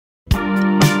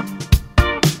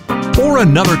Pour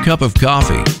another cup of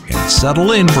coffee and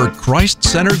settle in for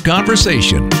Christ-centered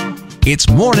conversation. It's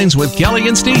Mornings with Kelly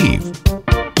and Steve.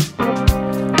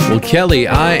 Well, Kelly,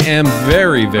 I am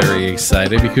very, very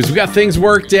excited because we got things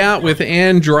worked out with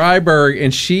Ann Dryberg,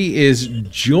 and she is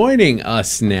joining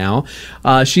us now.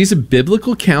 She's a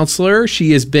biblical counselor.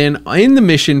 She has been in the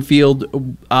mission field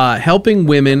helping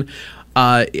women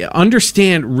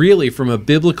understand really from a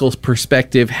biblical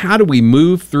perspective, how do we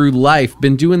move through life?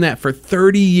 Been doing that for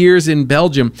 30 years in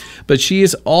Belgium, but she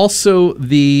is also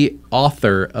the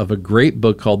author of a great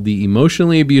book called The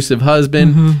Emotionally Abusive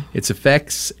Husband, Its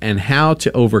Effects and How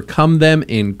to Overcome Them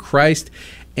in Christ.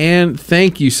 And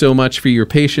thank you so much for your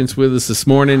patience with us this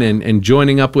morning and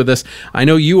joining up with us. I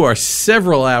know you are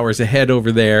several hours ahead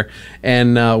over there,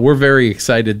 and we're very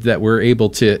excited that we're able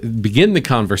to begin the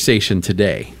conversation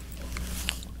today.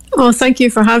 Oh, thank you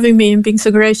for having me and being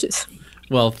so gracious.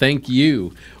 Well, thank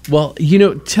you. Well,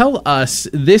 tell us,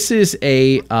 this is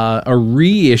a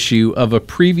reissue of a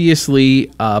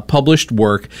previously published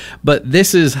work, but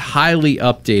this is highly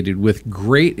updated with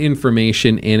great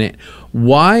information in it.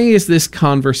 Why is this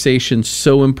conversation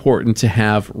so important to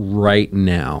have right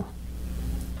now?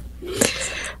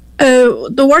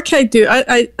 The work I do,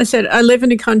 I said I live in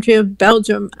the country of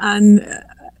Belgium, and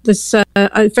there's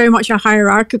very much a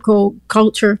hierarchical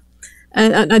culture,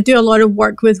 and I do a lot of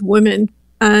work with women.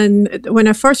 And when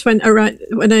I first went around,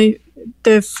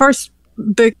 the first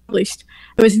book published,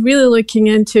 I was really looking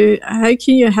into how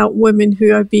can you help women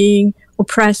who are being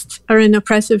oppressed or in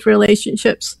oppressive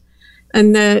relationships.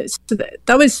 And so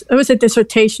that was a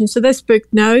dissertation. So this book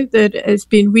now that has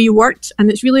been reworked,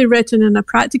 and it's really written in a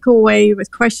practical way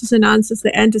with questions and answers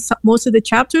at the end of most of the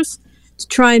chapters, to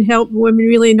try and help women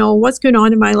really know what's going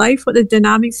on in my life, what the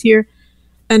dynamics here,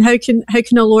 and how can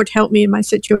the Lord help me in my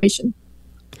situation.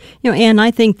 Ann,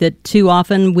 I think that too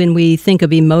often when we think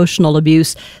of emotional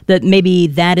abuse, that maybe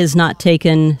that is not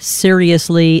taken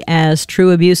seriously as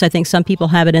true abuse. I think some people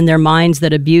have it in their minds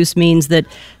that abuse means that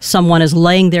someone is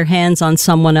laying their hands on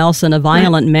someone else in a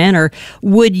violent manner.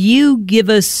 Would you give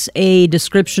us a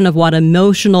description of what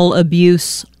emotional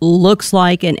abuse looks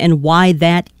like and why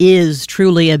that is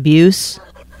truly abuse?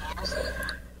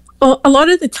 Well, a lot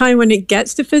of the time when it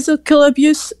gets to physical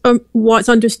abuse, what's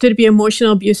understood to be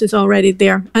emotional abuse is already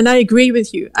there. And I agree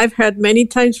with you. I've heard many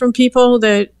times from people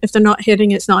that if they're not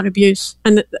hitting, it's not abuse.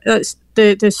 And that's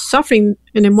the suffering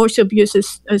in emotional abuse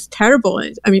is terrible.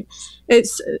 I mean,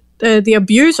 it's the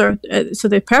abuser, so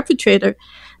the perpetrator,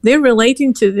 they're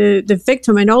relating to the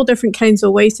victim in all different kinds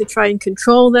of ways to try and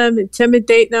control them,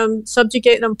 intimidate them,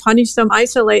 subjugate them, punish them,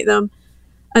 isolate them.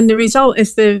 And the result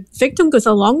is the victim goes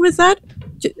along with that,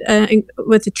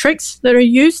 with the tricks that are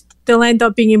used, they'll end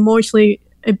up being emotionally,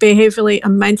 behaviorally,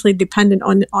 and mentally dependent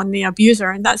on the abuser.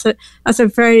 And that's a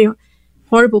very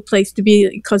horrible place to be.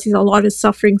 It causes a lot of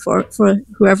suffering for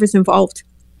whoever's involved.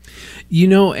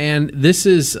 And this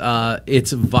is,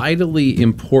 it's vitally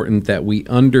important that we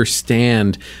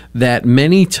understand that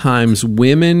many times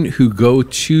women who go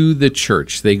to the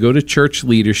church, they go to church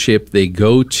leadership, they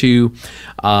go to,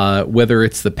 whether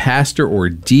it's the pastor or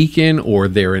deacon or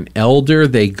they're an elder,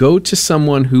 they go to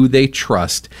someone who they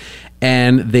trust,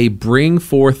 and they bring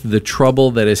forth the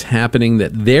trouble that is happening,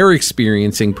 that they're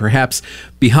experiencing perhaps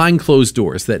behind closed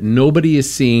doors, that nobody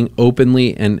is seeing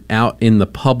openly and out in the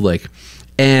public.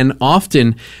 And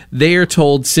often they are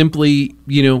told simply,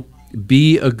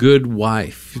 be a good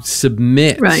wife,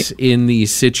 submit in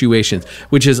these situations,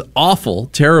 which is awful,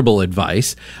 terrible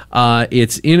advice.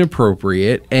 It's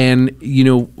inappropriate. And,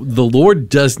 the Lord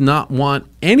does not want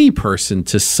any person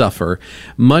to suffer,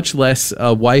 much less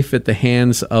a wife at the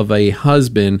hands of a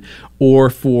husband, or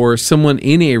for someone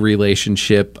in a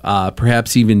relationship,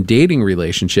 perhaps even dating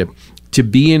relationship, to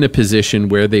be in a position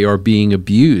where they are being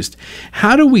abused.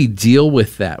 How do we deal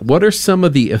with that? What are some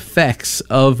of the effects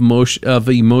of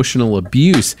emotional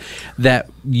abuse that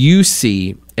you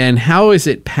see, and how is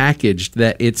it packaged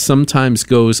that it sometimes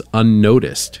goes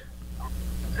unnoticed?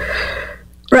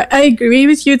 Right, I agree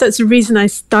with you. That's the reason I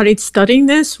started studying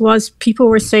this, was people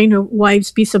were saying,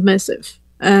 wives, be submissive.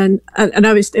 And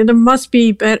there must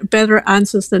be better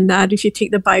answers than that if you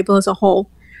take the Bible as a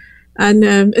whole. And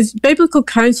as biblical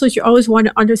counselors, you always want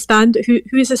to understand who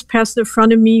is this person in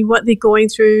front of me, what they're going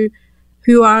through,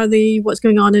 who are they, what's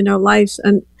going on in their lives.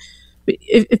 And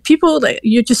if people, like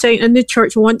you're just saying, in the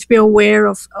church want to be aware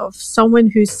of someone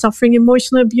who's suffering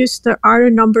emotional abuse, there are a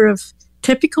number of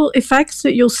typical effects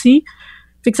that you'll see.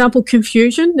 For example,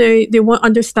 confusion. They won't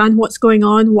understand what's going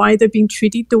on, why they're being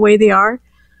treated the way they are.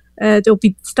 They'll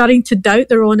be starting to doubt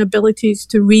their own abilities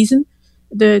to reason,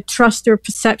 the trust their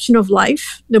perception of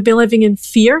life. They'll be living in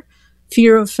fear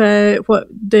fear of what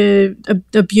the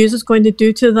abuser is going to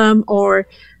do to them, or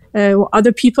what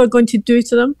other people are going to do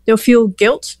to them. They'll feel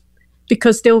guilt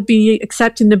because they'll be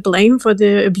accepting the blame for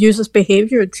the abuser's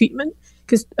behavior or treatment,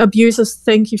 because abusers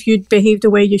think if you'd behaved the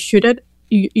way you should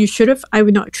have, I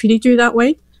would not have treated you that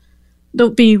way.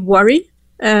 Don't be worried.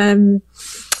 What's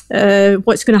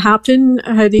going to happen?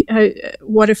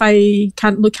 What if I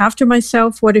can't look after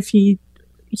myself? What if he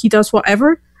does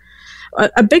whatever?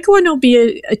 A big one will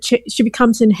be she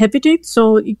becomes inhibited.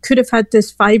 So you could have had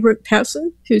this vibrant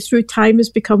person who through time has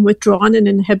become withdrawn and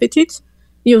inhibited.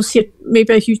 You'll see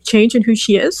maybe a huge change in who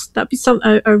she is. That'd be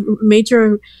a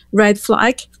major red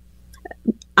flag.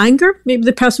 Anger, maybe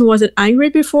the person wasn't angry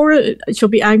before. She'll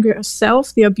be angry at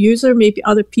herself, the abuser, maybe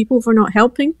other people for not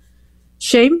helping.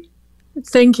 Shame,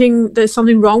 thinking there's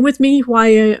something wrong with me.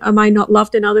 Why am I not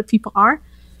loved and other people are?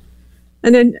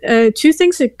 And then two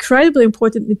things incredibly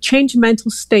important: the change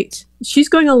mental state. She's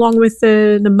going along with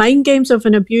the mind games of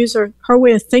an abuser. Her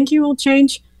way of thinking will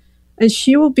change, and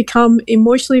she will become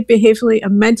emotionally, behaviorally,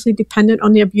 and mentally dependent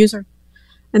on the abuser.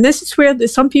 And this is where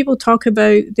some people talk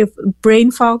about the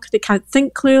brain fog. They can't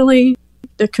think clearly.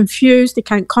 They're confused. They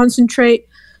can't concentrate.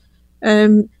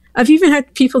 I've even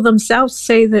had people themselves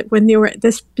say that when they were at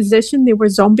this position, they were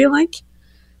zombie-like.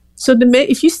 So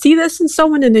if you see this in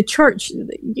someone in the church,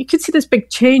 you could see this big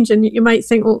change, and you might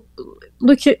think, well,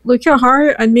 look at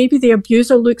her, and maybe the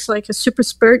abuser looks like a super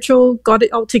spiritual, got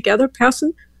it all together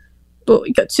person. But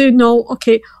you got to know,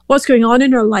 okay, what's going on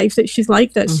in her life that she's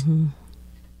like this.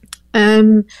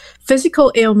 Mm-hmm.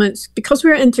 Physical ailments, because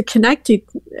we're interconnected.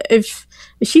 If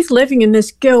she's living in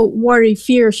this guilt, worry,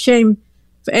 fear, shame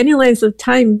for any length of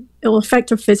time, it will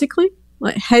affect her physically,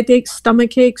 like headaches,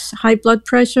 stomach aches, high blood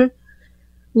pressure,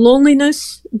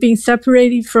 loneliness, being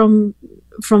separated from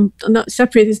not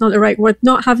separated is not the right word,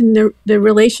 not having the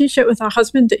relationship with her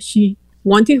husband that she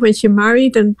wanted when she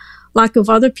married, and lack of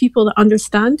other people that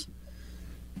understand.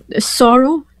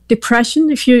 Sorrow, depression,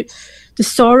 the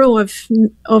sorrow of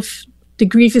the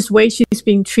grievous way she's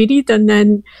being treated, and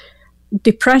then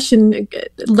depression,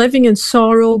 living in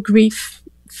sorrow, grief,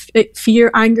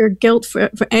 fear, anger, guilt for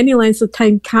any length of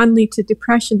time can lead to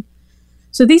depression.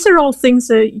 So these are all things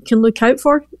that you can look out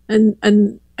for,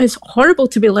 and it's horrible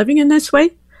to be living in this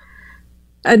way.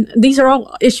 And these are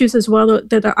all issues as well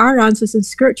that there are answers in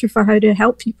Scripture for how to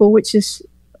help people, which is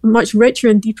a much richer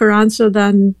and deeper answer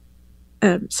than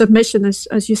submission,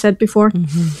 as you said before.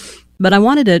 Mm-hmm. But I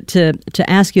wanted to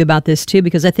ask you about this too,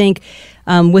 because I think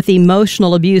with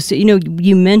emotional abuse,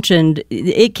 you mentioned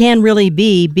it can really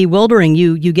be bewildering.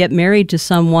 You get married to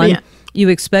someone, yeah. You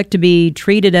expect to be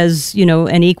treated as,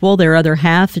 an equal, their other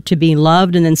half, to be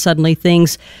loved, and then suddenly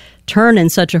things turn in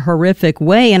such a horrific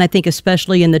way. And I think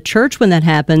especially in the church when that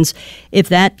happens, if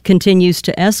that continues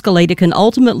to escalate, it can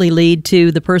ultimately lead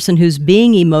to the person who's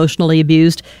being emotionally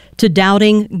abused to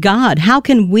doubting God. How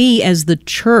can we as the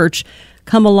church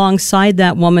come alongside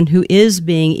that woman who is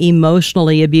being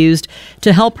emotionally abused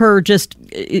to help her just,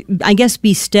 I guess,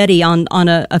 be steady on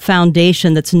a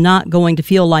foundation that's not going to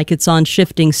feel like it's on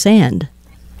shifting sand?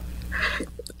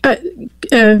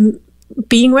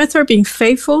 Being with her, being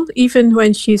faithful, even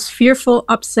when she's fearful,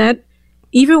 upset,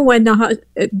 even when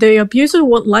the abuser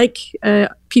won't like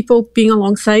people being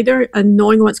alongside her and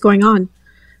knowing what's going on,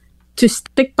 to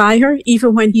stick by her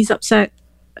even when he's upset.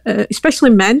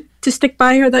 Especially men, to stick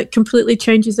by her, that completely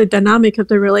changes the dynamic of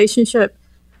the relationship.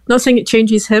 Not saying it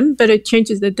changes him, but it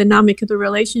changes the dynamic of the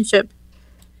relationship.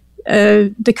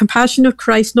 The compassion of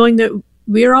Christ, knowing that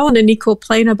we're all on an equal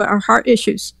plane about our heart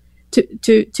issues,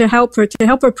 to help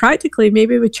her practically,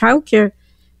 maybe with childcare.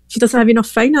 She doesn't have enough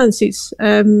finances,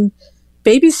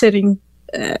 babysitting,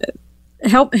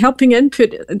 helping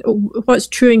input what's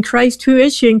true in Christ, who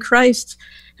is she in Christ,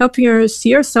 helping her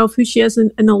see herself, who she is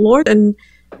in the Lord, and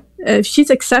she's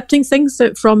accepting things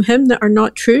from him that are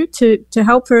not true, to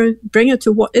help her bring her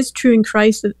to what is true in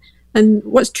Christ, and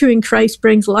what's true in Christ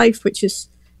brings life, which is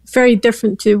very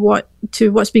different to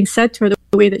what's being said to her,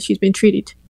 the way that she's been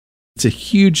treated. It's a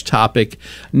huge topic,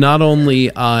 not only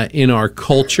in our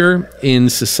culture, in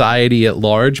society at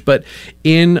large, but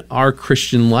in our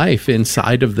Christian life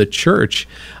inside of the church.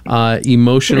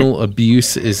 Emotional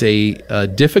abuse is a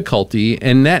difficulty,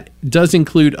 and that does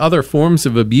include other forms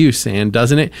of abuse, and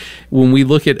doesn't it? When we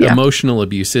look at emotional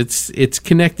abuse, it's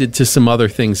connected to some other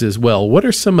things as well. What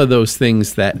are some of those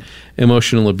things that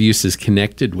emotional abuse is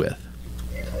connected with?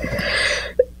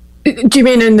 Do you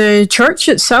mean in the church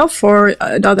itself or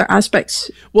in other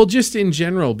aspects? Well, just in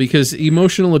general, because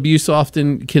emotional abuse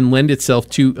often can lend itself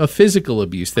to a physical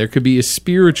abuse. There could be a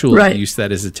spiritual abuse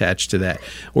that is attached to that,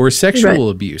 or a sexual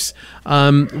abuse.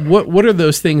 What are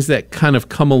those things that kind of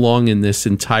come along in this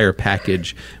entire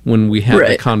package when we have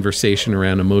the conversation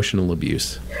around emotional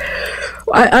abuse?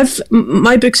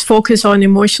 My books focus on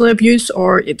emotional abuse,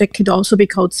 or it could also be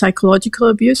called psychological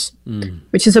abuse,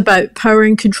 which is about power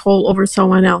and control over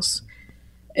someone else.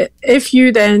 If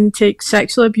you then take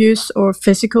sexual abuse or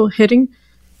physical hitting,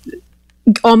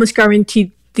 almost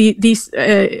guaranteed these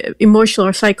emotional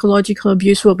or psychological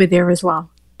abuse will be there as well,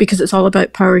 because it's all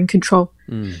about power and control.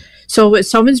 So if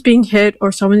someone's being hit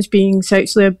or someone's being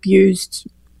sexually abused,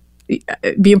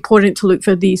 it'd be important to look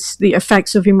for the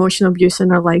effects of emotional abuse in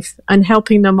their life, and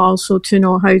helping them also to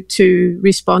know how to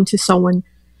respond to someone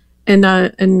in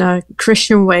a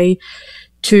Christian way,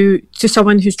 to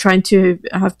someone who's trying to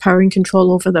have power and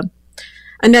control over them.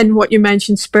 And then what you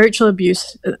mentioned, spiritual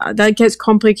abuse, that gets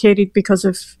complicated because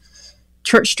of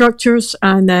church structures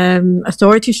and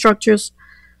authority structures.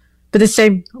 But the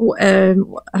same,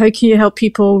 how can you help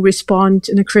people respond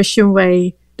in a Christian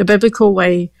way, the biblical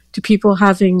way, to people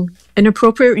having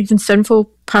inappropriate or even sinful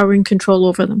power and control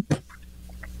over them?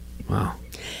 Wow.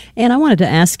 And I wanted to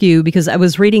ask you, because I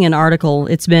was reading an article,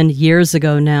 it's been years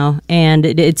ago now, and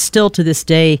it still to this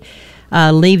day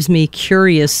leaves me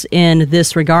curious in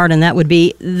this regard, and that would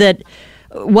be that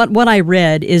what I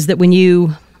read is that when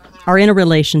you are in a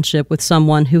relationship with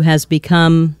someone who has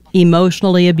become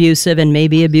emotionally abusive and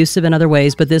maybe abusive in other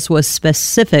ways, but this was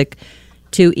specific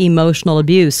to emotional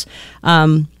abuse,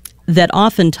 that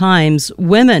oftentimes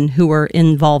women who are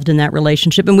involved in that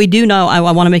relationship, and we do know, I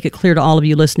want to make it clear to all of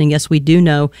you listening, yes, we do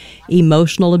know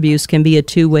emotional abuse can be a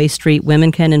two-way street.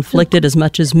 Women can inflict it as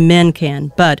much as men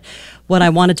can. But what I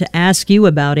wanted to ask you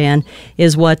about, Ann,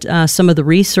 is what some of the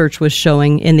research was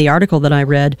showing in the article that I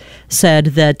read, said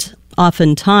that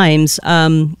oftentimes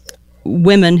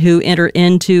women who enter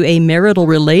into a marital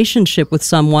relationship with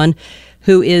someone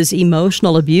who is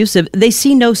emotional abusive, they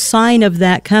see no sign of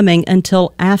that coming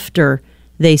until after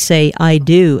they say, I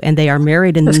do, and they are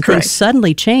married, and then things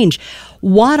suddenly change.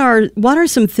 What are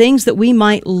some things that we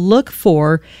might look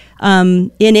for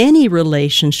in any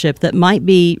relationship that might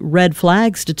be red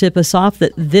flags to tip us off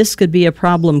that this could be a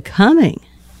problem coming?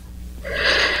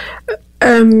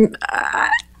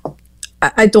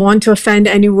 I don't want to offend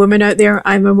any woman out there.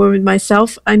 I'm a woman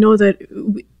myself. I know that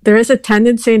there is a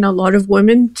tendency in a lot of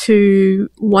women to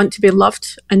want to be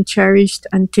loved and cherished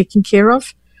and taken care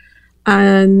of.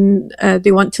 And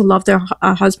they want to love their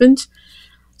husband.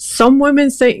 Some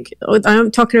women think, I'm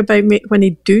talking about when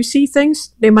they do see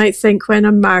things, they might think, when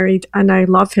I'm married and I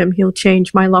love him, he'll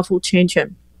change, my love will change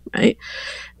him, right?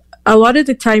 A lot of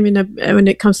the time when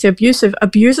it comes to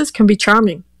abusers can be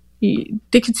charming.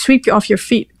 They can sweep you off your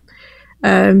feet.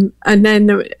 And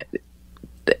then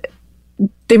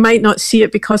they might not see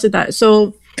it because of that.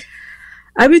 So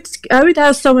I would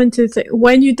ask someone to think,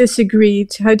 when you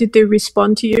disagreed, how did they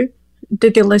respond to you?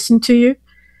 Did they listen to you?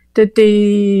 Did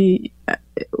they,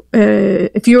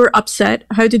 if you were upset,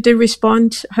 how did they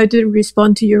respond? How did they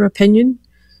respond to your opinion?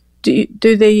 Did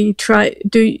they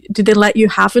let you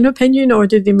have an opinion, or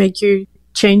did they make you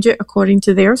change it according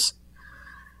to theirs?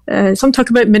 So I'm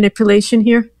talking about manipulation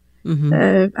here.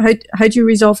 Mm-hmm. How do you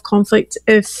resolve conflict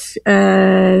if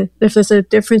there's a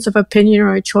difference of opinion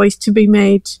or a choice to be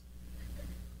made?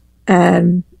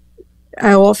 How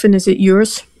often is it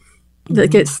yours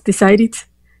that gets decided?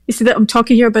 You see that I'm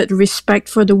talking here about respect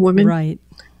for the woman, right?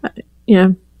 Yeah.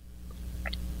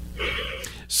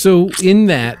 So in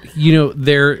that,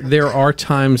 there are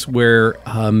times where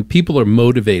people are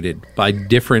motivated by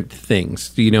different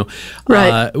things,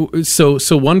 Right.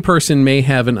 So one person may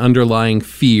have an underlying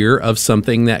fear of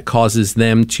something that causes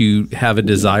them to have a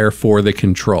desire for the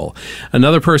control.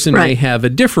 Another person may have a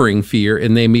differing fear,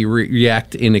 and they may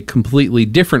react in a completely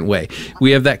different way.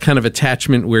 We have that kind of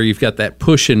attachment where you've got that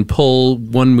push and pull,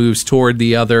 one moves toward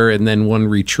the other and then one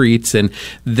retreats, and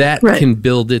that can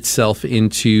build itself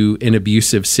into an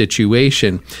abusive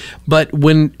situation. But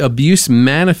when abuse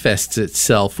manifests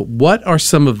itself, what are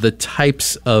some of the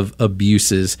types of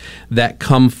abuses that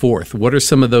come forth? What are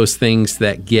some of those things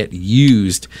that get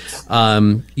used,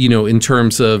 in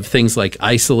terms of things like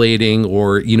isolating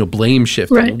or, blame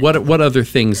shifting? Right. What other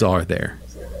things are there?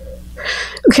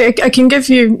 Okay, I can give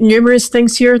you numerous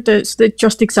things here. That's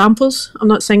just examples. I'm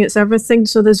not saying it's everything.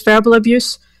 So there's verbal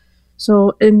abuse.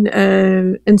 So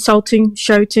insulting,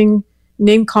 shouting,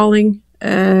 name calling,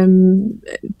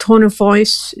 tone of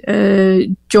voice,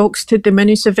 jokes to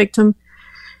diminish the victim,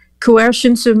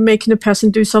 coercion, so making a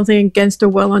person do something against their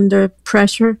will under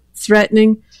pressure,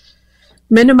 threatening,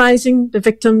 minimizing the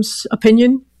victim's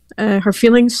opinion, her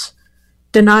feelings,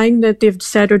 denying that they've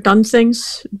said or done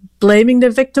things, blaming the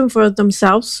victim for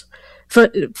themselves,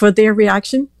 for their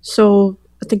reaction. So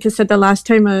I think I said the last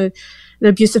time, an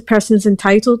abusive person is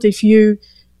entitled.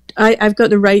 I've got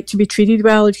the right to be treated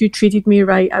well. If you treated me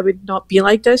right, I would not be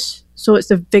like this. So it's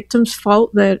the victim's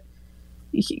fault that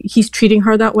he's treating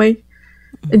her that way.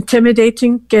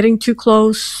 Intimidating, getting too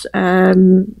close,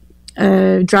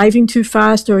 driving too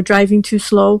fast or driving too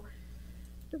slow.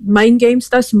 Mind games,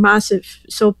 that's massive.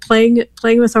 So playing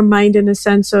with her mind in the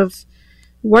sense of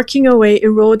working away,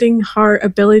 eroding her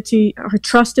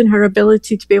trust in her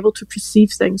ability to be able to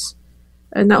perceive things.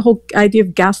 And that whole idea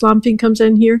of gaslighting comes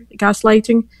in here,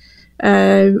 gaslighting,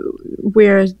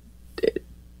 where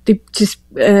they just,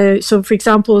 so for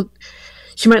example,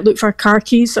 she might look for her car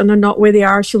keys and they're not where they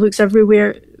are. She looks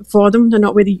everywhere for them. They're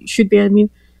not where they should be. I mean,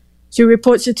 she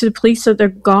reports it to the police that they're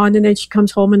gone, and then she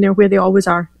comes home and they're where they always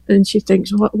are. And she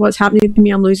thinks, what's happening to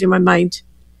me? I'm losing my mind.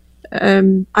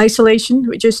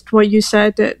 Isolation, just what you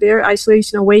said there,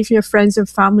 isolation away from your friends and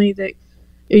family, that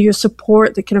your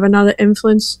support, the kind of another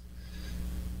influence.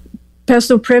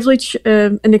 Personal privilege.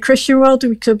 In the Christian world,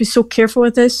 we could be so careful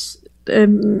with this,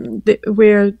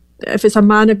 where if it's a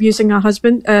man abusing a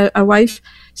wife,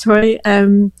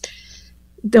 the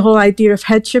whole idea of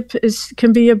headship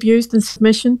can be abused, and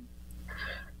submission.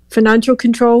 Financial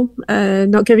control,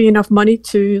 not giving enough money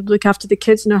to look after the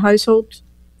kids in a household,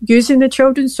 using the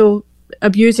children, so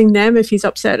abusing them if he's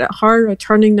upset at her or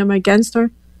turning them against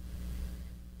her.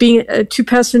 Being two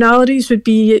personalities would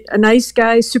be a nice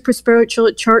guy, super spiritual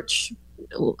at church,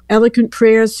 eloquent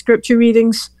prayers, scripture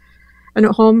readings, and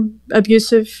at home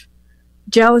abusive,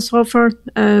 jealous of her.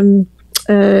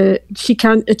 She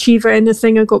can't achieve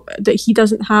anything that he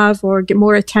doesn't have, or get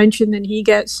more attention than he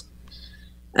gets.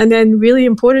 And then really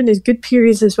important is good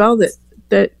periods as well,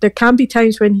 that there can be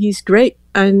times when he's great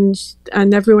and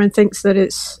everyone thinks that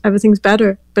everything's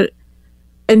better, but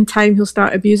in time he'll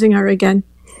start abusing her again.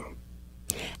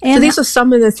 And so these are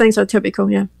some of the things that are typical.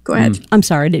 Yeah, go ahead. I'm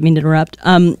sorry, I didn't mean to interrupt.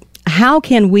 How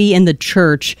can we in the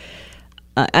church,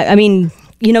 I mean,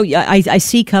 you know, I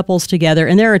see couples together,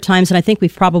 and there are times, and I think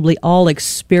we've probably all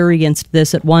experienced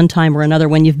this at one time or another,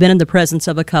 when you've been in the presence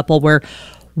of a couple where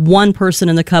one person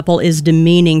in the couple is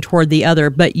demeaning toward the other,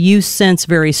 but you sense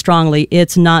very strongly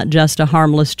it's not just a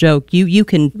harmless joke. You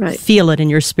can feel it in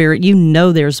your spirit. You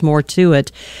know there's more to it.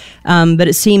 But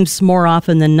it seems more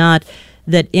often than not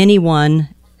that anyone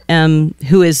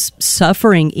who is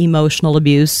suffering emotional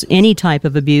abuse, any type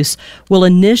of abuse, will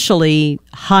initially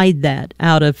hide that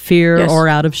out of fear or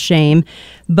out of shame.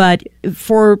 But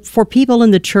for people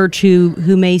in the church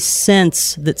who may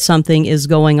sense that something is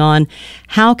going on,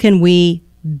 how can we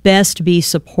best be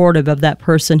supportive of that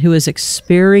person who is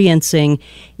experiencing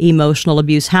emotional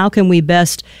abuse? How can we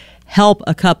best help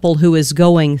a couple who is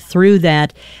going through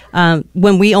that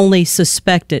when we only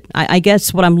suspect it? I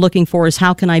guess what I'm looking for is,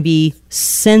 how can I be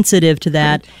sensitive to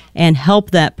that and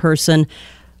help that person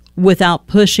without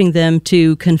pushing them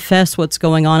to confess what's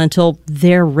going on until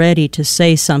they're ready to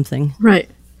say something? Right.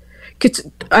 Because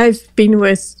I've been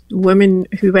with women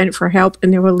who went for help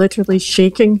and they were literally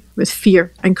shaking with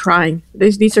fear and crying.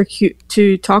 These are huge.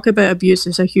 To talk about abuse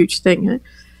is a huge thing.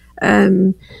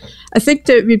 I think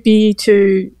that would be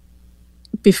to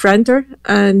befriend her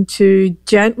and to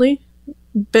gently,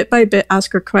 bit by bit,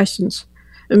 ask her questions.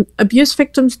 Abuse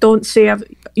victims don't say,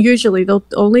 usually they'll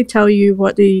only tell you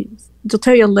they'll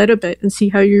tell you a little bit and see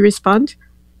how you respond,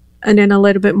 and then a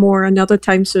little bit more another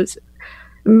time. So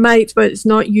but it's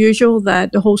not usual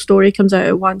that the whole story comes out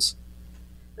at once.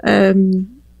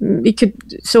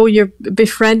 So you're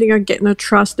befriending her, getting her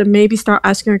trust, and maybe start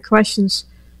asking her questions.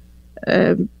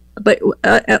 Like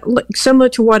similar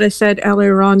to what I said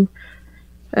earlier on,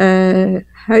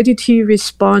 how did he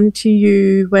respond to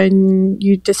you when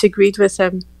you disagreed with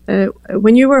him?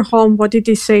 When you were home, what did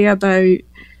he say about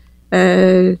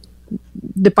the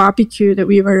barbecue that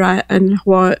we were at, and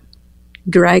what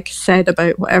Greg said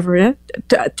about whatever? Yeah?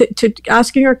 To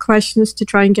asking her questions to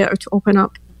try and get her to open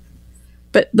up,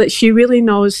 but that she really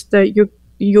knows that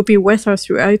you'll be with her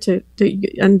throughout it,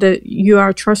 and that you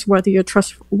are trustworthy, a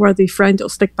trustworthy friend that'll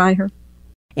stick by her.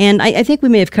 And I think we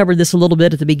may have covered this a little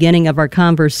bit at the beginning of our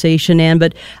conversation, Ann,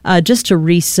 but just to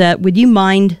reset, would you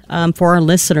mind for our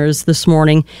listeners this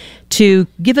morning to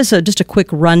give us just a quick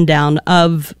rundown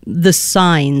of the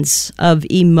signs of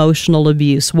emotional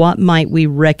abuse? What might we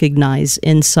recognize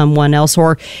in someone else,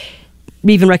 or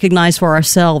even recognize for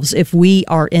ourselves if we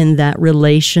are in that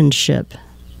relationship?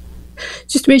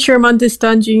 Just to make sure I'm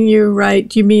understanding you right,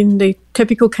 do you mean the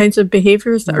typical kinds of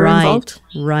behaviors that are involved?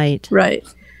 Right.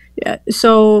 Yeah.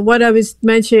 So what I was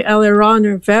mentioning earlier on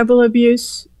are verbal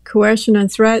abuse, coercion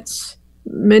and threats,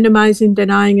 minimizing,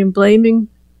 denying and blaming,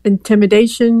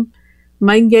 intimidation,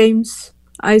 mind games,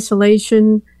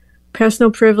 isolation,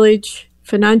 personal privilege,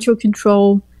 financial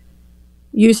control,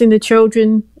 using the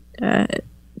children,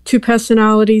 two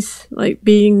personalities, like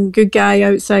being good guy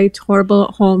outside, horrible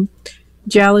at home,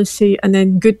 jealousy, and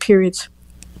then good periods.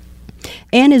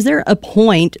 And is there a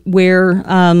point where,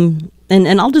 and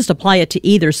I'll just apply it to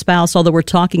either spouse, although we're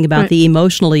talking about the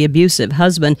emotionally abusive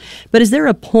husband, but is there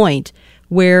a point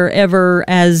wherever,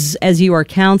 as you are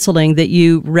counseling, that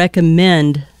you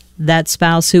recommend that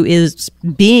spouse who is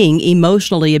being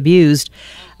emotionally abused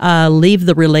leave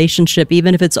the relationship,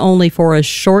 even if it's only for a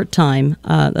short time,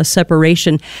 a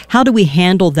separation? How do we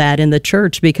handle that in the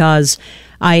church? Because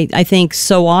I think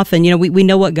so often, we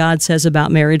know what God says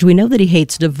about marriage. We know that He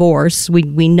hates divorce.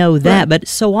 We know that. But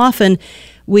so often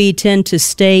we tend to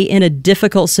stay in a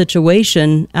difficult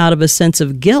situation out of a sense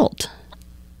of guilt.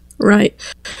 Right.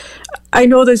 I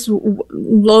know there's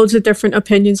loads of different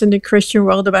opinions in the Christian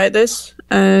world about this.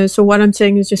 So what I'm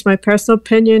saying is just my personal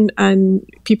opinion, and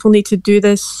people need to do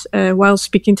this while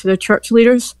speaking to their church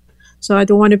leaders. So I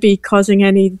don't want to be causing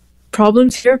any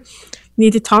problems here. You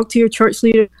need to talk to your church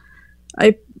leader.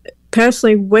 I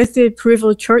personally, with the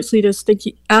approval of church leaders, think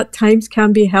at times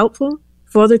can be helpful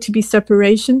for there to be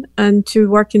separation and to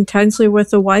work intensely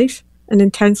with a wife and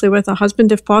intensely with a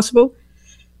husband if possible,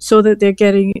 so that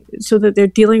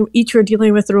each are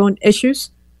dealing with their own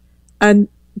issues, and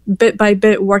bit by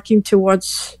bit working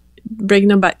towards bringing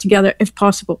them back together if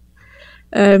possible.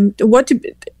 When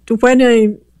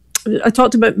I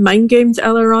talked about mind games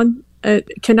earlier on, it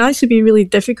can actually be really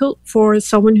difficult for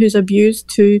someone who's abused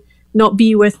to not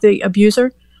be with the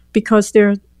abuser, because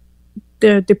they're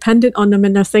dependent on them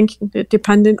in their thinking. They're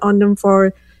dependent on them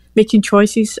for making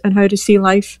choices and how to see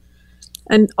life.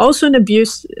 And also in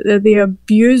abuse, the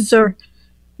abuser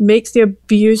makes the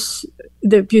abuse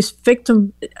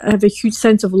victim have a huge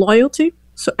sense of loyalty.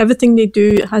 So everything they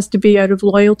do has to be out of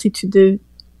loyalty to the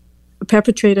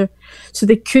perpetrator. So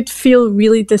they could feel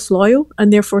really disloyal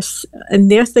and therefore, in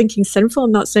their thinking, sinful.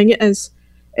 I'm not saying it is,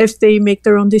 if they make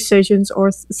their own decisions or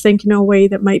think in a way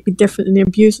that might be different than the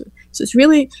abuser. So it's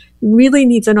really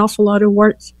needs an awful lot of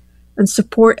work and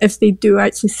support if they do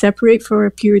actually separate for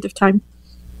a period of time.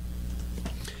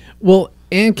 Well,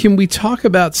 and can we talk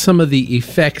about some of the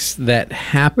effects that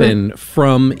happen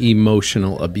from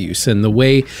emotional abuse and the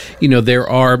way, there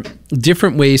are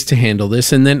different ways to handle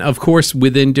this. And then, of course,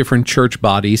 within different church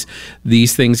bodies,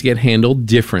 these things get handled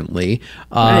differently.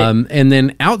 And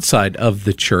then outside of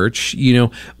the church,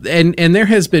 and there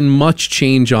has been much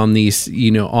change on these,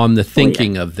 on the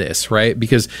thinking of this, right?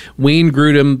 Because Wayne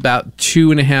Grudem, about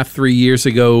 2.5-3 years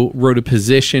ago, wrote a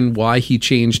position why he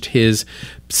changed his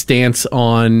stance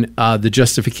on the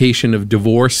justification of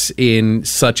divorce in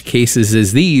such cases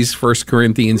as these, 1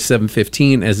 Corinthians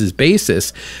 7:15 as his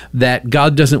basis, that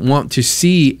God doesn't want to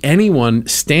see anyone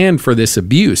stand for this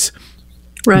abuse.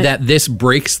 Right. That this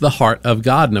breaks the heart of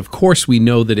God. And of course we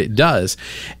know that it does.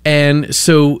 And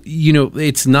so,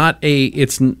 I'm not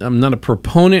a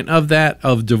proponent of that,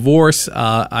 of divorce.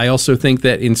 I also think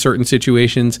that in certain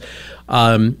situations,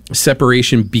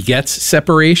 separation begets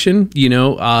separation,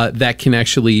 that can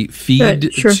actually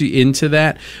feed into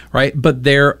that, right? But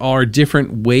there are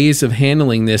different ways of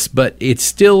handling this, but it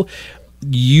still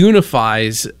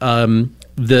unifies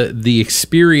the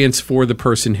experience for the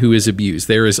person who is abused.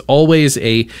 There is always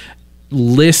a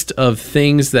list of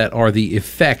things that are the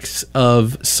effects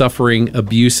of suffering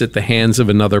abuse at the hands of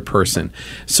another person.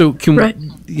 So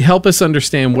can you help us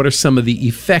understand what are some of the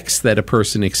effects that a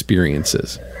person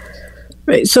experiences?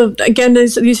 Right. So again,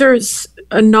 these are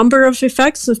a number of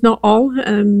effects, if not all.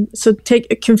 So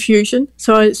take confusion.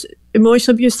 So it's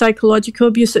emotional abuse, psychological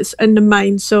abuse, it's in the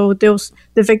mind. So the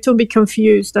victim will be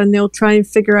confused and they'll try and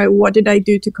figure out, what did I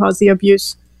do to cause the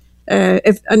abuse?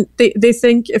 They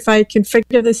think, if I can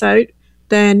figure this out,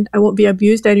 then I won't be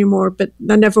abused anymore. But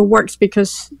that never works,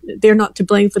 because they're not to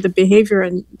blame for the behavior,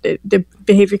 and the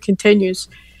behavior continues.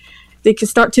 They can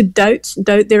start to doubt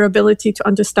their ability to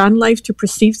understand life, to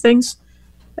perceive things.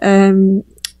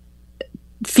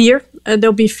 Fear.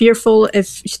 They'll be fearful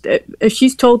if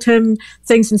she's told him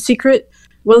things in secret.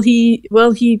 Will he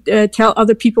tell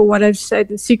other people what I've said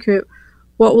in secret?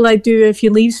 What will I do if he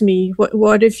leaves me?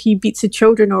 What if he beats the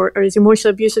children or is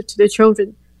emotionally abusive to the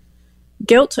children?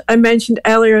 Guilt. I mentioned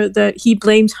earlier that he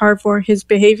blames her for his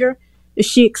behavior. If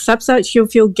she accepts that, she'll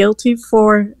feel guilty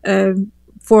for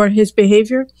his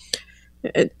behavior.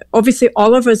 Obviously,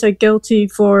 all of us are guilty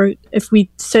for if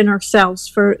we sin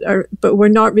ourselves, but we're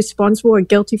not responsible or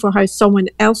guilty for how someone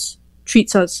else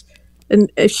treats us.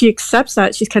 And if she accepts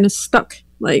that, she's kind of stuck.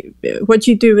 Like, what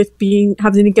do you do with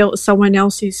having the guilt of someone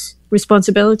else's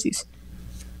responsibilities?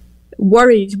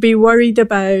 Be worried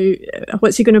about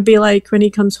what's he going to be like when he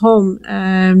comes home.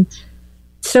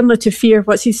 Similar to fear,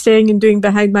 what's he saying and doing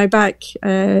behind my back?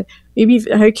 Maybe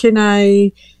how can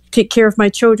I take care of my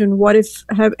children?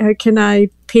 How can I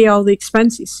pay all the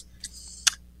expenses?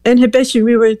 Inhibition,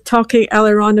 we were talking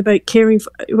earlier on about caring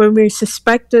when we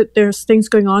suspect that there's things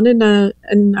going on in a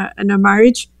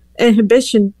marriage.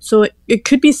 Inhibition, so it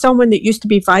could be someone that used to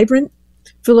be vibrant,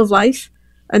 full of life,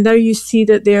 and now you see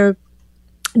that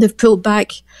they've pulled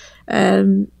back.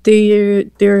 They're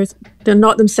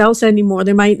not themselves anymore.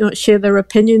 They might not share their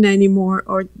opinion anymore,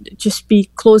 or just be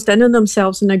closed in on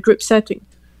themselves in a group setting.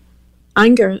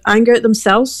 Anger at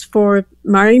themselves for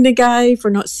marrying the guy, for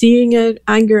not seeing it.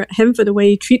 Anger at him for the way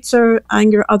he treats her.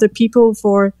 Anger at other people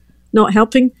for not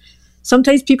helping.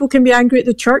 Sometimes people can be angry at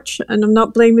the church, and I'm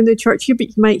not blaming the church here, but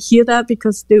you might hear that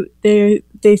because they're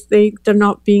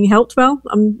not being helped well.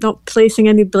 I'm not placing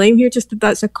any blame here, just that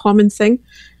that's a common thing.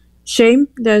 Shame.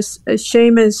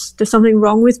 Shame is, there's something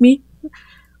wrong with me.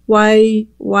 Why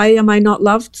am I not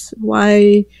loved?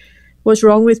 What's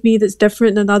wrong with me that's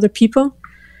different than other people?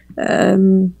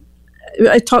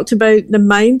 I talked about the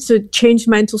mind, so change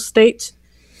mental state.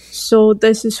 So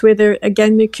this is where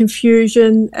the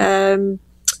confusion,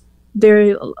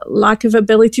 their lack of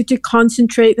ability to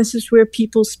concentrate. This is where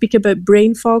people speak about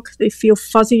brain fog. They feel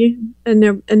fuzzy in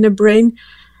their brain.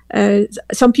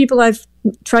 Some people I've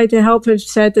tried to help have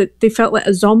said that they felt like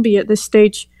a zombie at this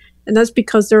stage, and that's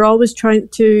because they're always trying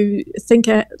to think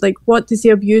like, what does the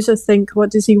abuser think? What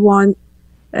does he want?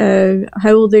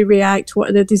 How will they react? What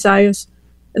are their desires?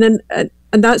 And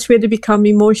that's where they become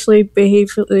emotionally,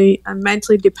 behaviorally, and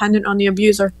mentally dependent on the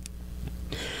abuser.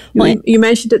 Well, you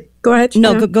mentioned it. Go ahead.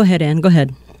 No, yeah. Go ahead, Anne. Go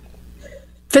ahead.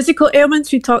 Physical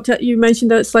ailments, you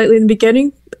mentioned that slightly in the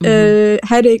beginning. Mm-hmm.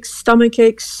 Headaches, stomach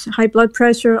aches, high blood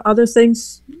pressure, other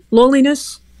things.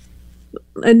 Loneliness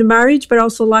in the marriage, but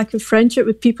also lack of friendship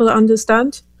with people that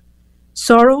understand.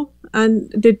 Sorrow, and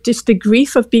the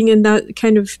grief of being in that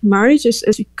kind of marriage is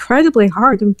incredibly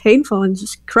hard and painful, and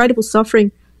just incredible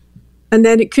suffering. And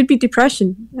then it could be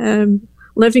depression.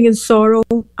 Living in sorrow,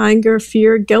 anger,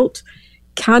 fear, guilt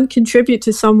can contribute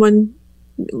to someone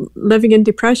living in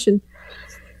depression.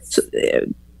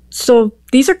 So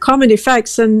these are common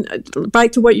effects. And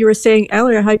back to what you were saying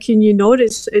earlier, how can you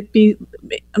notice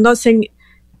I'm not saying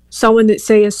someone that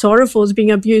is sorrowful is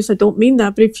being abused. I don't mean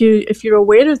that. But if you're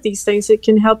aware of these things, it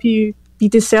can help you be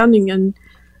discerning and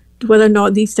whether or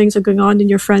not these things are going on in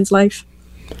your friend's life.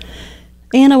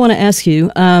 Anne, I want to ask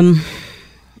you,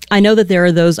 I know that there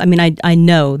are those, I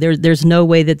know there's no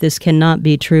way that this cannot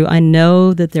be true. I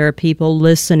know that there are people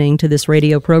listening to this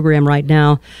radio program right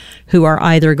now who are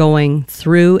either going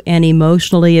through an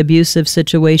emotionally abusive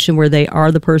situation where they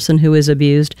are the person who is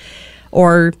abused,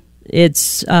 or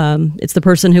it's the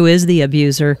person who is the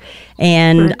abuser.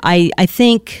 And right. I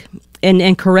think,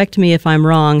 and correct me if I'm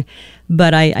wrong,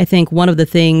 but I think one of the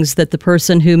things that the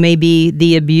person who may be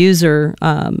the abuser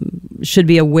should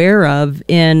be aware of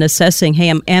in assessing,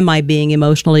 hey, am I being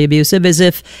emotionally abusive, is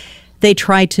if they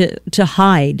try to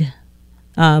hide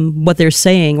what they're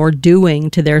saying or doing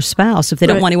to their spouse. If they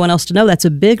don't want anyone else to know, that's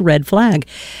a big red flag.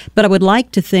 But I would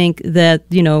like to think that,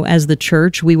 as the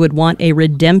church, we would want a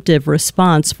redemptive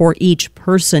response for each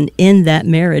person in that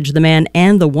marriage, the man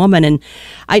and the woman. And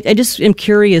I just am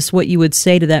curious what you would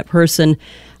say to that person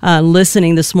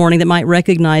listening this morning that might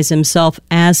recognize himself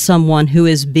as someone who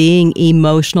is being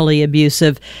emotionally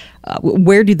abusive.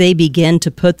 Where do they begin to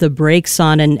put the brakes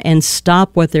on and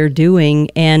stop what they're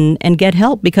doing and get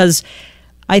help? Because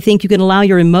I think you can allow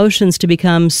your emotions to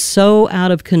become so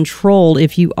out of control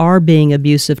if you are being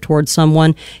abusive towards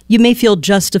someone. You may feel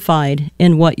justified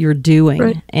in what you're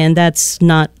doing, and that's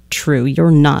not true.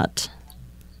 You're not.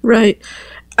 Right.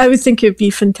 I would think it would be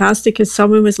fantastic if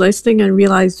someone was listening and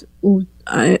realized,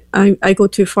 I go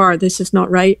too far. This is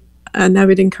not right. And I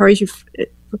would encourage you,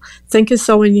 think of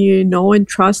someone you know and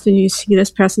trust, and you see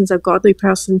this person's a godly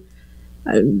person,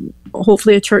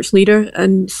 hopefully a church leader,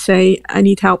 and say, I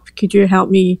need help. Could you help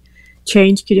me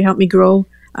change? Could you help me grow?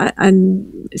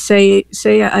 And say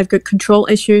I've got control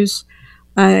issues.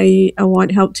 I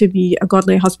want help to be a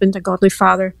godly husband, a godly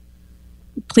father.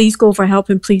 Please go for help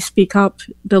and please speak up.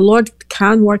 The Lord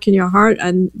can work in your heart,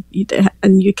 and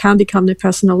you can become the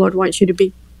person the Lord wants you to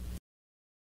be.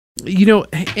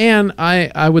 Anne,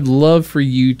 I would love for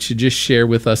you to just share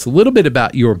with us a little bit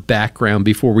about your background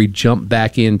before we jump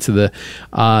back into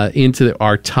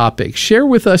our topic. Share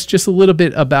with us just a little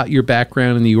bit about your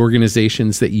background and the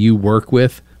organizations that you work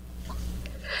with.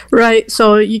 Right.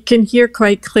 So you can hear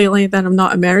quite clearly that I'm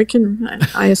not American,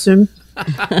 I assume.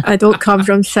 I don't come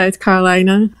from South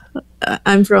Carolina.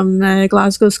 I'm from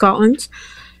Glasgow, Scotland.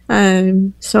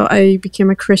 So I became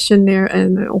a Christian there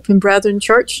in an Open Brethren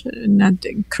church and had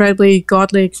incredibly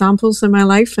godly examples in my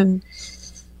life. And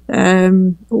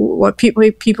what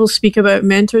people speak about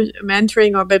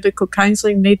mentoring or biblical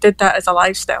counseling, they did that as a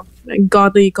lifestyle. And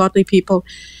godly people.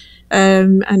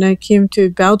 And I came to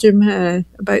Belgium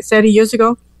about 30 years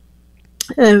ago,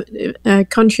 a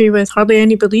country with hardly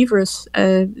any believers,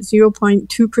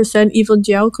 0.2%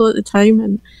 evangelical at the time,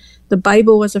 and the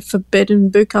Bible was a forbidden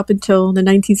book up until the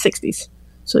 1960s.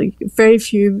 So very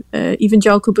few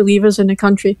evangelical believers in the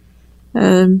country.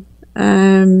 So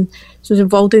I was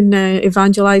involved in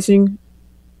evangelizing.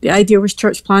 The idea was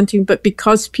church planting, but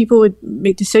because people would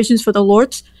make decisions for the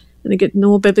Lord and they get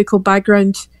no biblical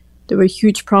background, there were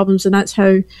huge problems, and that's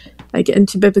how I get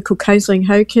into biblical counseling.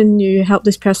 How can you help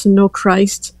this person know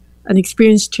Christ and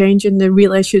experience change in the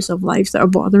real issues of life that are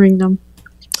bothering them?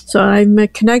 So I'm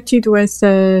connected with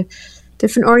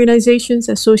different organizations,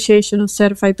 Association of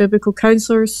Certified Biblical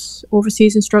Counselors,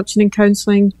 Overseas Instruction and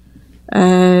Counseling,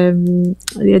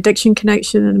 the Addiction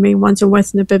Connection, and the main ones I'm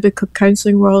with in the biblical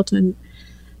counseling world, and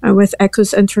with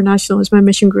Echoes International as my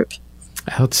mission group.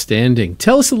 Outstanding.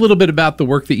 Tell us a little bit about the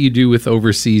work that you do with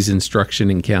Overseas Instruction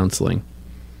and Counseling.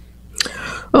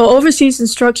 Well, Overseas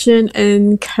Instruction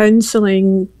and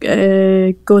Counseling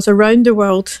goes around the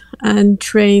world and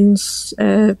trains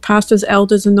pastors,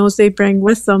 elders, and those they bring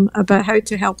with them about how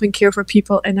to help and care for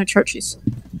people in their churches.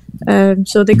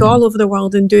 So they go all over the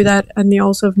world and do that, and they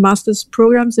also have master's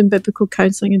programs in biblical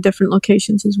counseling in different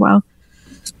locations as well.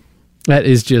 That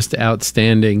is just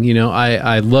outstanding. You know,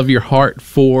 I love your heart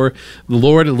for the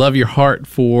Lord. I love your heart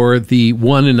for the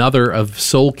one another of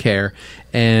soul care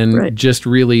and just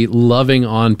really loving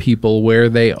on people where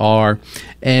they are.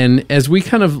 And as we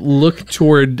kind of look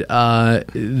toward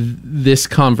this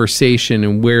conversation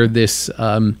and where this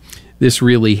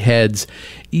really heads,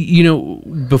 you know,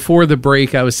 before the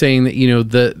break, I was saying that, you know,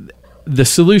 the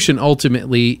solution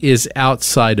ultimately is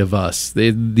outside of us.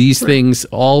 These things,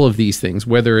 all of these things,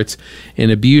 whether it's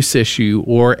an abuse issue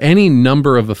or any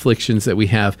number of afflictions that we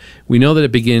have, we know that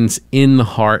it begins in the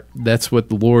heart. That's what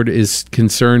the Lord is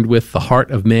concerned with, the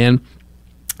heart of man.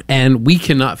 And we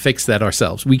cannot fix that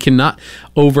ourselves. We cannot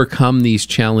overcome these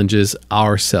challenges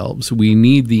ourselves. We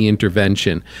need the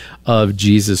intervention of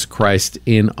Jesus Christ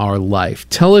in our life.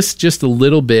 Tell us just a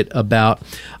little bit about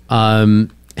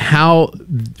how,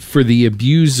 for the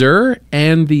abuser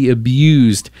and the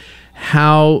abused,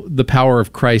 how the power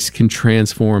of Christ can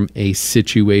transform a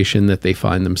situation that they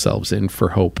find themselves in for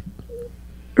hope.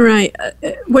 Right.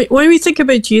 When we think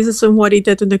about Jesus and what he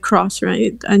did on the cross,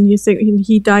 right, and you think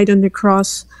he died on the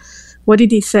cross, what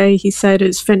did he say? He said,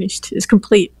 it's finished, it's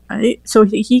complete, right? So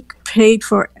he paid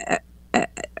for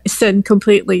sin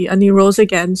completely, and he rose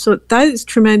again. So that is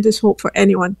tremendous hope for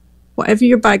anyone. Whatever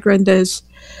your background is,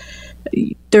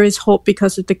 there is hope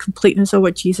because of the completeness of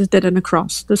what Jesus did on the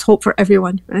cross. There's hope for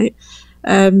everyone, right?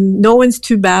 No one's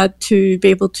too bad to be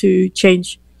able to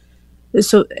change.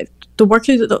 So the work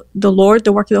of the Lord,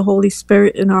 the work of the Holy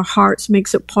Spirit in our hearts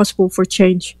makes it possible for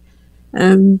change.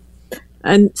 And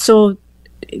so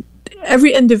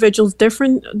every individual is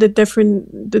different.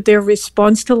 Their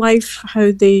response to life,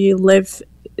 how they live,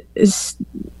 is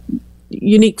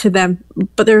unique to them,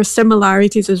 but there are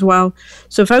similarities as well.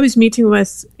 So if I was meeting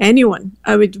with anyone,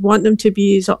 I would want them to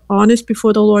be as honest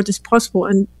before the Lord as possible,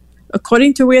 and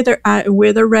according to where they're at and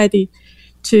where they're ready,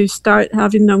 to start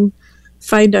having them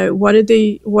find out what are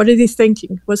they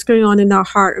thinking, what's going on in their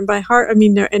heart. And by heart I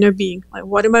mean their inner being. Like,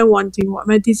 what am I wanting, what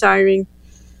am I desiring,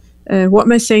 what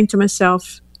am I saying to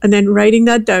myself, and then writing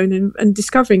that down and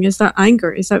discovering, is that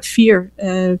anger, is that fear,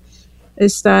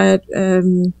 is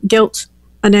that guilt,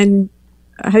 and then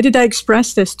how did I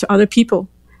express this to other people?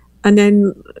 And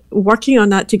then working on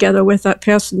that together with that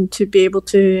person to be able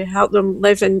to help them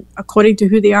live according to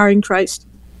who they are in Christ.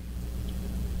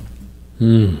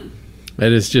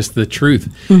 That is just the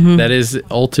truth. Mm-hmm. That is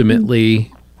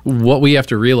ultimately what we have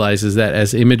to realize, is that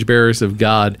as image bearers of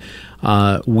God,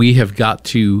 we have got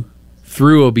to,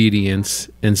 through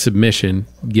obedience and submission,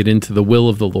 get into the will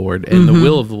of the Lord. And the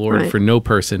will of the Lord for no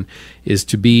person is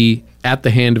to be at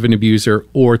the hand of an abuser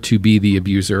or to be the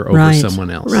abuser over someone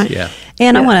else. Right. Yeah.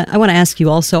 And I want to ask you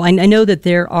also, I know that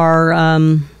there are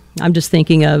I'm just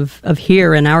thinking of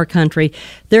here in our country,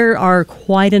 there are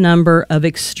quite a number of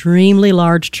extremely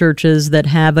large churches that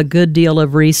have a good deal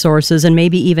of resources and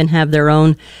maybe even have their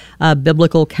own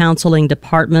biblical counseling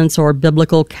departments or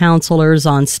biblical counselors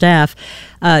on staff.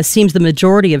 Seems the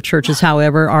majority of churches,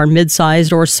 however, are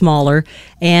mid-sized or smaller,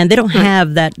 and they don't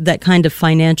have that kind of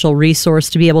financial resource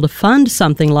to be able to fund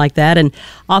something like that. And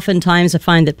oftentimes I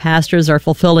find that pastors are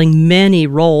fulfilling many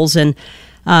roles, and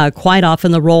quite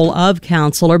often the role of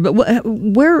counselor. But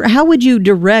how would you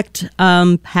direct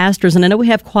pastors? And I know we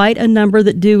have quite a number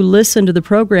that do listen to the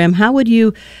program. How would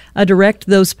you direct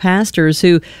those pastors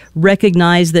who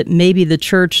recognize that maybe the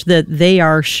church that they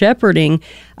are shepherding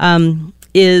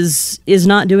is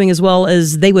not doing as well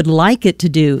as they would like it to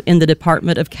do in the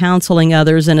department of counseling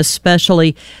others, and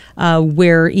especially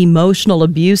where emotional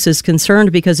abuse is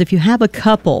concerned? Because if you have a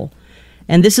couple,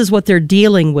 and this is what they're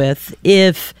dealing with,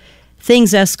 if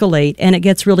things escalate and it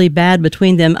gets really bad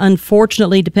between them,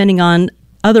 unfortunately, depending on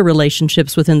other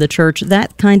relationships within the church,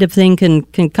 that kind of thing can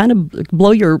kind of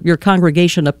blow your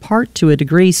congregation apart to a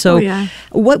degree. So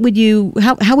what would you,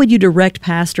 how would you direct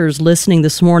pastors listening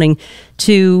this morning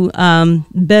to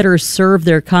better serve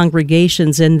their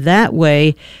congregations in that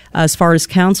way as far as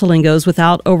counseling goes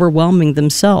without overwhelming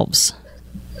themselves?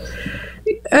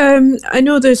 I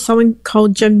know there's someone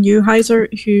called Jim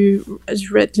Neuheiser who has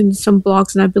written some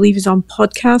blogs, and I believe he's on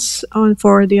podcasts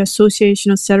for the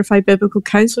Association of Certified Biblical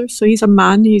Counselors. So he's a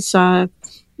man. He's I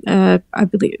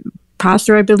believe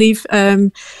pastor. I believe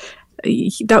that'd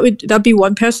be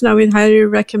one person I would highly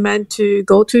recommend to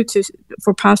go to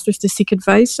for pastors to seek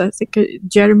advice. I think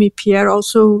Jeremy Pierre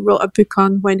also wrote a book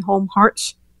on When Home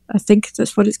Hurts. I think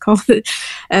that's what it's called.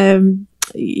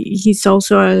 He's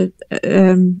also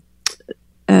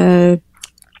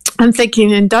I'm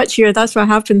thinking in Dutch here, that's what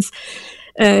happens.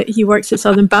 He works at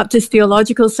Southern Baptist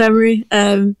Theological Seminary.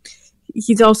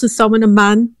 He's also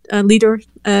a leader,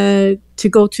 to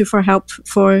go to for help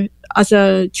as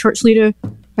a church leader.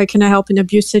 How can I help in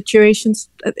abuse situations?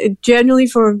 Generally,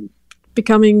 for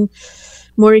becoming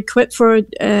more equipped for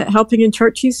helping in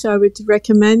churches, I would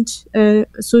recommend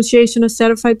Association of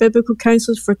Certified Biblical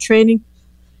Counselors for training.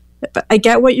 But I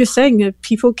get what you're saying.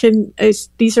 People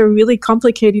these are really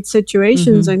complicated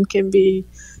situations and can be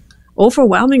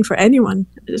overwhelming for anyone.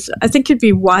 I think it'd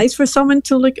be wise for someone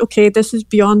to look, okay, this is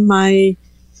beyond my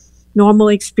normal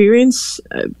experience.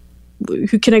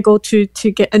 Who can I go to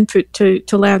get input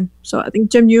to learn? So I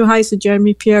think Jim Neuheiser and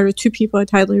Jeremy Pierre are two people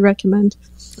I'd highly recommend.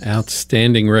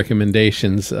 Outstanding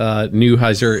recommendations.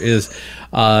 Neuheiser is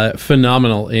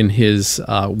phenomenal in his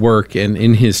work and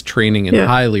in his training, and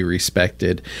highly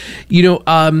respected.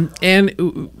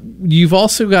 And you've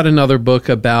also got another book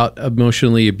about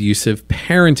emotionally abusive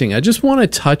parenting. I just want to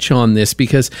touch on this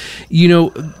because,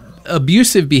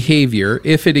 abusive behavior,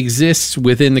 if it exists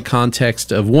within the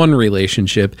context of one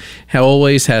relationship,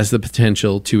 always has the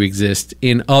potential to exist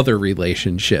in other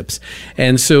relationships.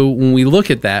 And so when we look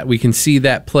at that, we can see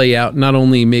that play out not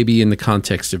only maybe in the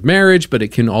context of marriage, but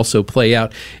it can also play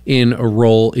out in a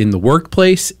role in the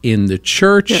workplace, in the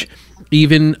church,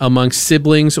 even amongst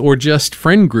siblings or just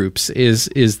friend groups is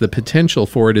the potential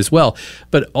for it as well.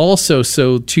 But also,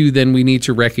 then we need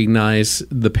to recognize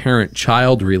the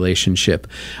parent-child relationship.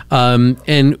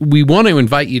 And we want to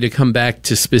invite you to come back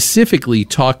to specifically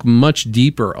talk much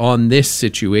deeper on this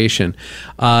situation,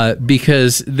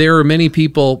 because there are many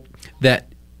people that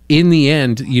in the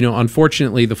end,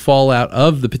 unfortunately, the fallout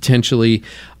of the potential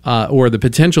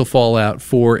fallout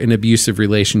for an abusive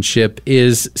relationship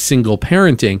is single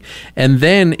parenting. And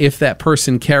then if that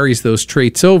person carries those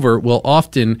traits over, well,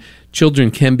 often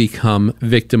children can become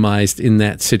victimized in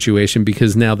that situation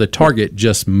because now the target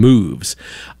just moves.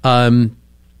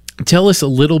 Tell us a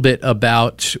little bit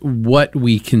about what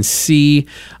we can see.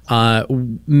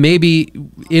 Maybe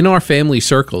in our family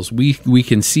circles, we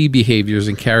can see behaviors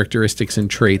and characteristics and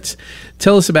traits.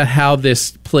 Tell us about how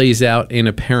this plays out in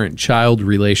a parent-child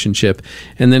relationship.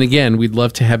 And then again, we'd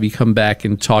love to have you come back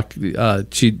and talk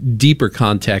to deeper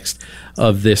context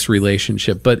of this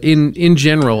relationship. But in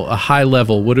general, a high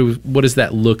level, what does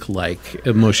that look like,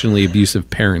 emotionally abusive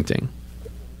parenting?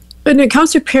 When it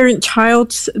comes to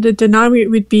parent-child, the dynamic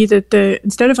would be that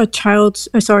instead of a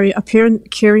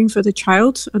parent caring for the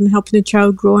child and helping the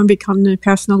child grow and become the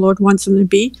person the Lord wants them to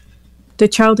be, the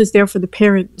child is there for the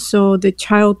parent. So the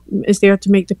child is there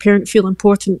to make the parent feel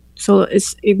important. So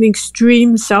it's an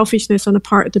extreme selfishness on the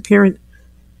part of the parent.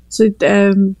 So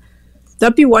that'd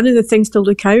be one of the things to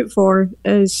look out for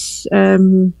is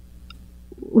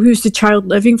who's the child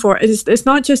living for. It's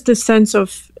not just the sense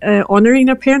of honouring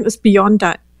their parent, it's beyond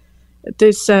that.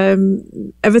 there's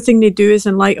everything they do is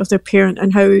in light of their parent,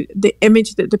 and how the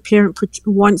image that the parent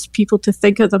wants people to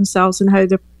think of themselves, and how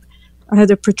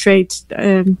they're portrayed.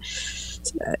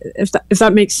 If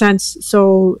that makes sense.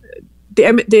 So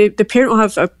the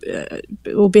parent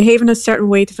will behave in a certain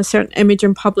way to have a certain image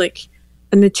in public,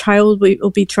 and the child will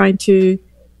be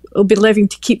living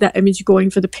to keep that image going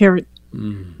for the parent,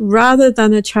 rather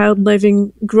than a child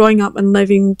growing up and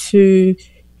living to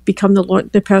become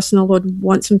the person the Lord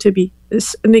wants them to be.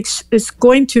 It's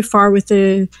going too far with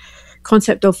the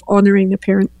concept of honoring the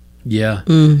parent. Yeah.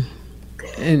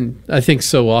 And I think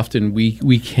so often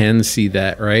we can see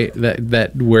that, right?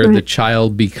 That where the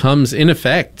child becomes, in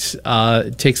effect,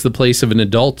 takes the place of an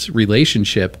adult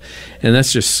relationship, and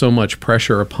that's just so much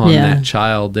pressure upon that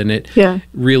child, and it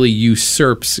really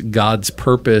usurps God's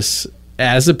purpose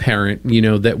as a parent,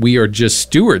 that we are just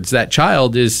stewards. That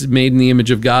child is made in the image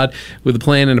of God with a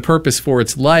plan and a purpose for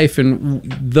its life, and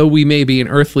though we may be an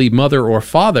earthly mother or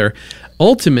father,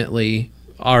 ultimately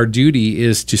our duty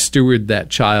is to steward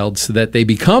that child so that they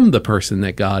become the person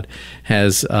that God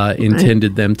has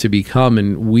intended them to become.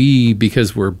 And we,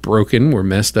 because we're broken, we're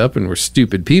messed up, and we're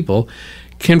stupid people,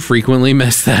 can frequently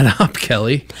mess that up,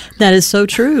 Kelly. That is so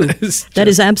true. That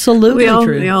is absolutely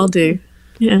true. We all do.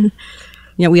 Yeah.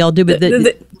 Yeah, we all do. But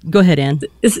go ahead, Ann.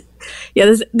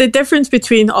 There's the difference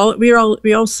between we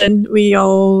all sin. We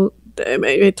all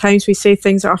at times we say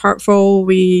things that are hurtful.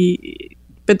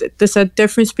 But there's a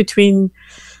difference between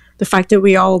the fact that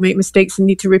we all make mistakes and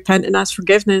need to repent and ask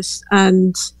forgiveness,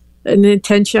 and an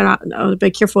intention. I'll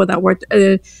be careful with that word.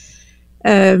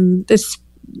 This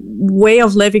way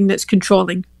of living that's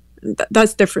controlling.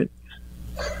 That's different.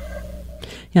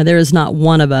 Yeah, there is not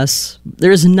one of us.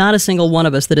 There is not a single one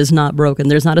of us that is not broken.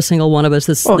 There's not a single one of us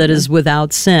that is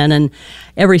without sin, and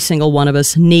every single one of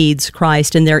us needs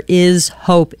Christ, and there is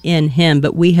hope in Him.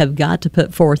 But we have got to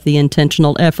put forth the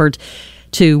intentional effort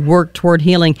to work toward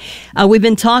healing. We've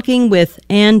been talking with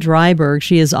Ann Dryburgh.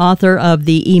 She is author of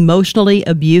The Emotionally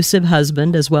Abusive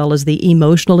Husband, as well as The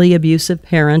Emotionally Abusive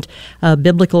Parent, a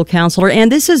biblical counselor. And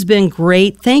this has been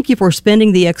great. Thank you for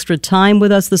spending the extra time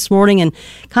with us this morning and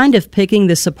kind of picking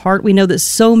this apart. We know that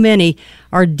so many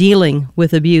are dealing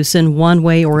with abuse in one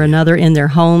way or another in their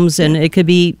homes, and it could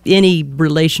be any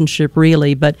relationship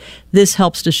really, but this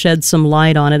helps to shed some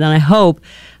light on it. And I hope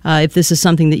if this is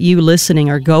something that you listening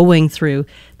are going through,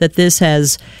 that this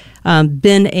has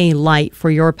been a light for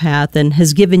your path and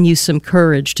has given you some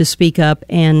courage to speak up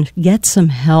and get some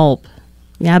help.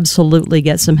 Absolutely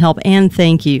get some help. And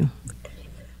thank you.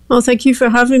 Well, thank you for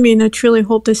having me, and I truly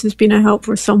hope this has been a help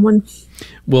for someone.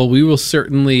 Well, we will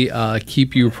certainly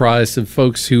keep you apprised of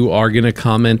folks who are going to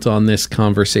comment on this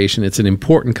conversation. It's an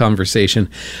important conversation,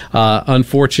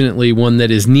 unfortunately, one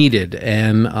that is needed,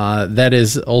 and that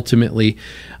is ultimately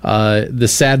the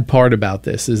sad part about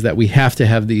this, is that we have to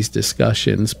have these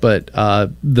discussions, but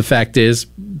the fact is,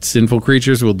 sinful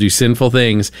creatures will do sinful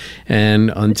things,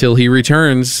 and until He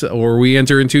returns or we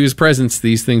enter into His presence,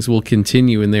 these things will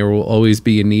continue, and there will always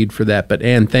be a need for that. But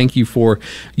Ann, thank you for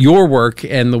your work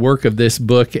and the work of this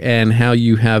book, and how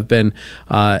you have been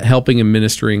helping and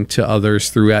ministering to others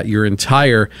throughout your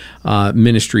entire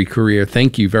ministry career.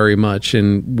 Thank you very much,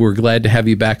 and we're glad to have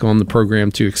you back on the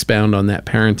program to expound on that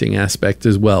parenting aspect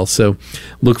as well. So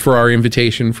look for our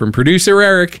invitation from producer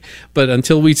Eric, but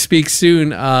until we speak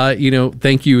soon,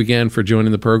 thank you again for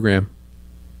joining the program.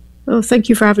 Oh, thank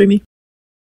you for having me.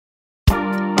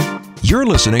 You're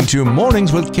listening to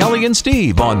Mornings with Kelly and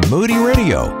Steve on Moody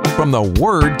Radio, from the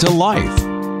Word to Life.